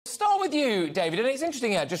with you, David, and it's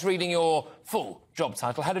interesting, just reading your full job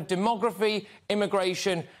title, Head of Demography,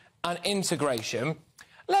 Immigration and Integration.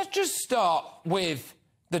 Let's just start with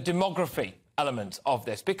the demography element of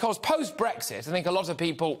this, because post-Brexit, I think a lot of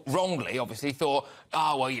people wrongly, obviously, thought,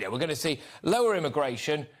 well, we're going to see lower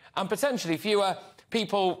immigration and potentially fewer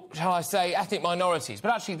people, shall I say, ethnic minorities.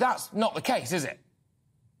 But actually, that's not the case, is it?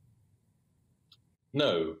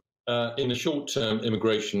 No. In the short term,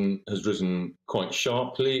 immigration has risen quite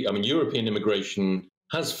sharply. I mean, European immigration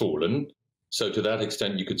has fallen. So to that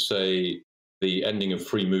extent, you could say the ending of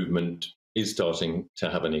free movement is starting to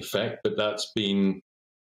have an effect. But that's been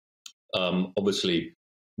obviously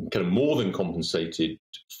kind of more than compensated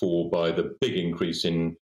for by the big increase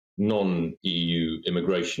in non-EU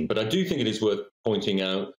immigration. But I do think it is worth pointing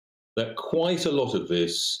out that quite a lot of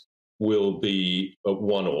this will be a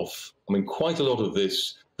one-off. I mean, quite a lot of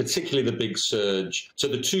this, particularly the big surge. So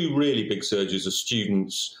the two really big surges are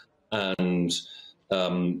students and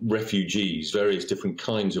refugees, various different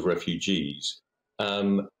kinds of refugees.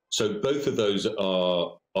 So both of those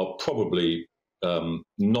are probably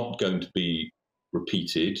not going to be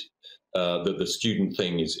repeated. That the student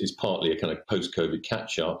thing is partly a kind of post-COVID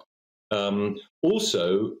catch-up.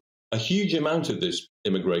 Also, a huge amount of this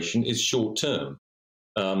immigration is short-term,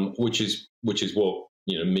 which is what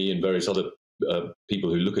me and various other people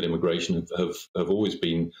who look at immigration have always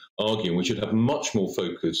been arguing. We should have much more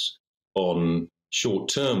focus on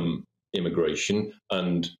short-term immigration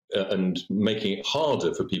and making it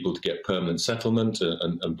harder for people to get permanent settlement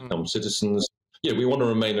and become citizens. Yeah, we want to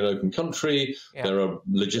remain an open country. Yeah. There are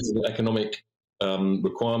legitimate economic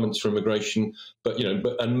requirements for immigration, but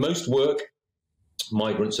most work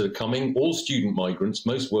migrants that are coming, all student migrants,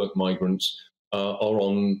 most work migrants are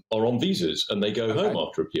on visas, and they go home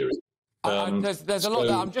after a period. There's a lot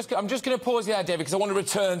there. I'm just going to pause there, David, because I want to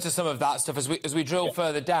return to some of that stuff as we drill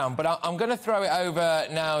further down. But I'm going to throw it over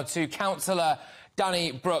now to Councillor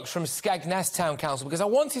Danny Brooks from Skegness Town Council, because I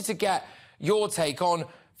wanted to get your take on,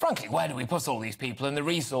 frankly, where do we put all these people and the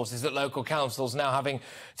resources that local councils now having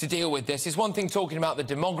to deal with this? It's one thing talking about the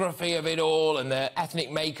demography of it all and the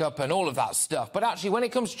ethnic makeup and all of that stuff, but actually when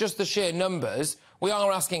it comes to just the sheer numbers, we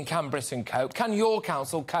are asking, can Britain cope? Can your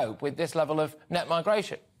council cope with this level of net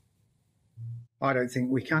migration? I don't think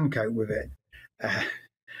we can cope with it.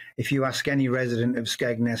 If you ask any resident of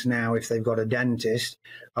Skegness now if they've got a dentist,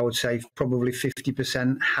 I would say probably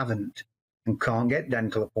 50% haven't and can't get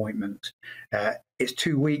dental appointments. It's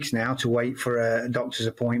 2 weeks now to wait for a doctor's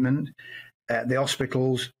appointment. The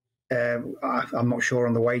hospitals, I'm not sure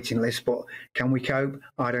on the waiting list, but can we cope?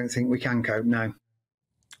 I don't think we can cope, no.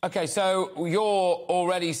 OK, so you're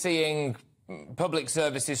already seeing public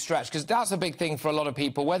services stretched, because that's a big thing for a lot of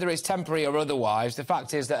people, whether it's temporary or otherwise. The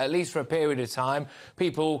fact is that at least for a period of time,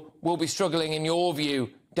 people will be struggling, in your view,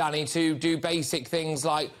 Danny, to do basic things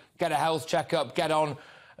like get a health checkup, get on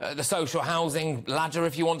the social housing ladder,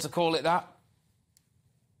 if you want to call it that.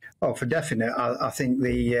 Oh, for definite. I think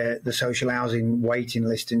the social housing waiting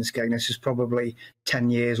list in Skegness is probably 10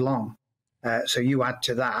 years long. So you add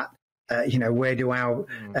to that, where do our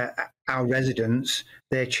residents,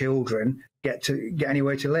 their children, get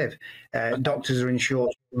anywhere to live? Doctors are in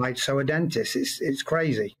short supply, so are dentists. It's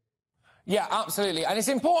crazy. Yeah, absolutely. And it's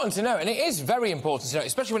important to know, and it is very important to know,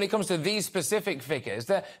 especially when it comes to these specific figures,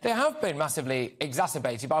 that they have been massively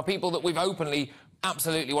exacerbated by people that we've openly,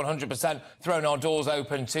 absolutely 100% thrown our doors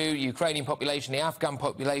open to, Ukrainian population, the Afghan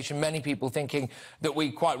population, many people thinking that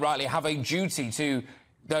we quite rightly have a duty to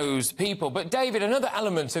those people. But, David, another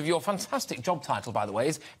element of your fantastic job title, by the way,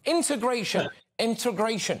 is integration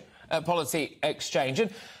policy exchange. And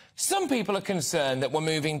some people are concerned that we're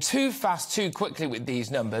moving too fast, too quickly with these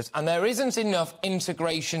numbers, and there isn't enough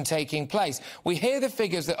integration taking place. We hear the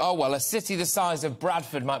figures that, a city the size of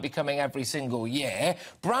Bradford might be coming every single year.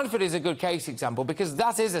 Bradford is a good case example, because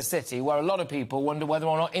that is a city where a lot of people wonder whether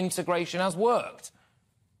or not integration has worked.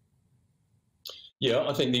 Yeah,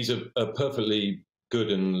 I think these are perfectly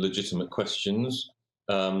good and legitimate questions.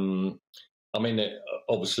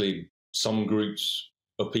 Obviously, some groups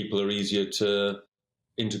of people are easier to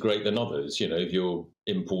integrate than others. If you're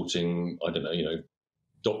importing,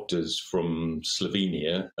 doctors from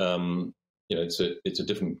Slovenia, it's a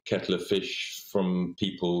different kettle of fish from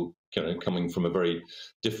people, coming from a very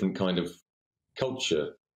different kind of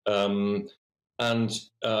culture. One of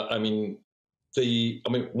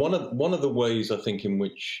the ways I think in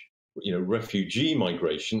which refugee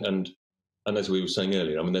migration and as we were saying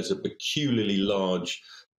earlier, there's a peculiarly large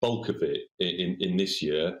bulk of it in this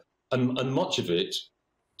year, and much of it,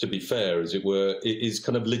 to be fair, as it were, is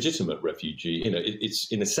kind of legitimate refugee.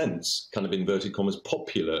 It's in a sense kind of inverted commas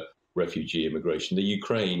popular refugee immigration. The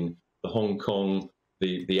Hong Kong,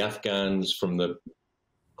 the Afghans from the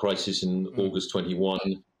crisis in August 21.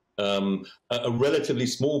 A relatively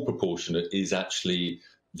small proportion is actually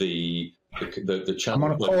the channel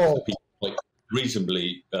that people like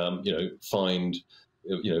reasonably find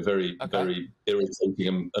very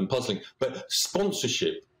irritating and puzzling. But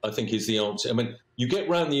sponsorship, I think, is the answer. I mean, you get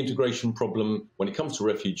around the integration problem when it comes to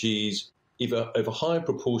refugees. If a higher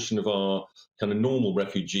proportion of our kind of normal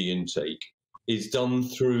refugee intake is done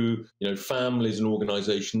through families and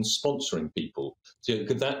organisations sponsoring people, so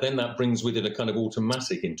that brings with it a kind of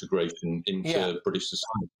automatic integration into British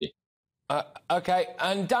society. OK,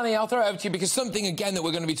 and Danny, I'll throw it over to you, because something, again, that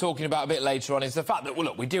we're going to be talking about a bit later on is the fact that, well,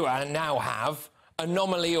 look, we do now have,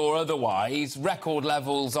 anomaly or otherwise, record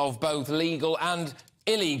levels of both legal and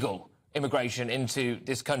illegal immigration into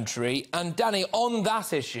this country. And, Danny, on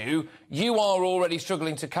that issue, you are already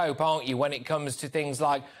struggling to cope, aren't you, when it comes to things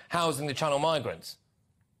like housing the Channel migrants?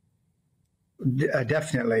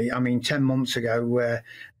 Definitely. I mean, 10 months ago,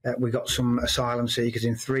 we got some asylum seekers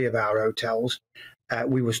in 3 of our hotels.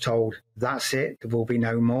 We was told, that's it, there will be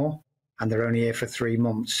no more, and they're only here for 3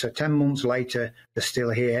 months. So 10 months later, they're still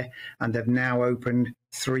here, and they've now opened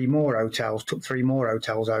 3 more hotels, took 3 more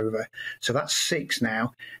hotels over. So that's 6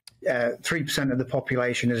 now. 3% of the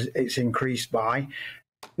population it's increased by.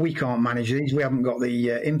 We can't manage these. We haven't got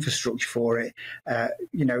the infrastructure for it.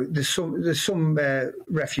 There's some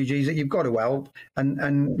refugees that you've got to help,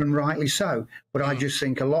 and rightly so. But I just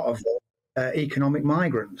think a lot of them are economic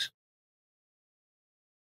migrants.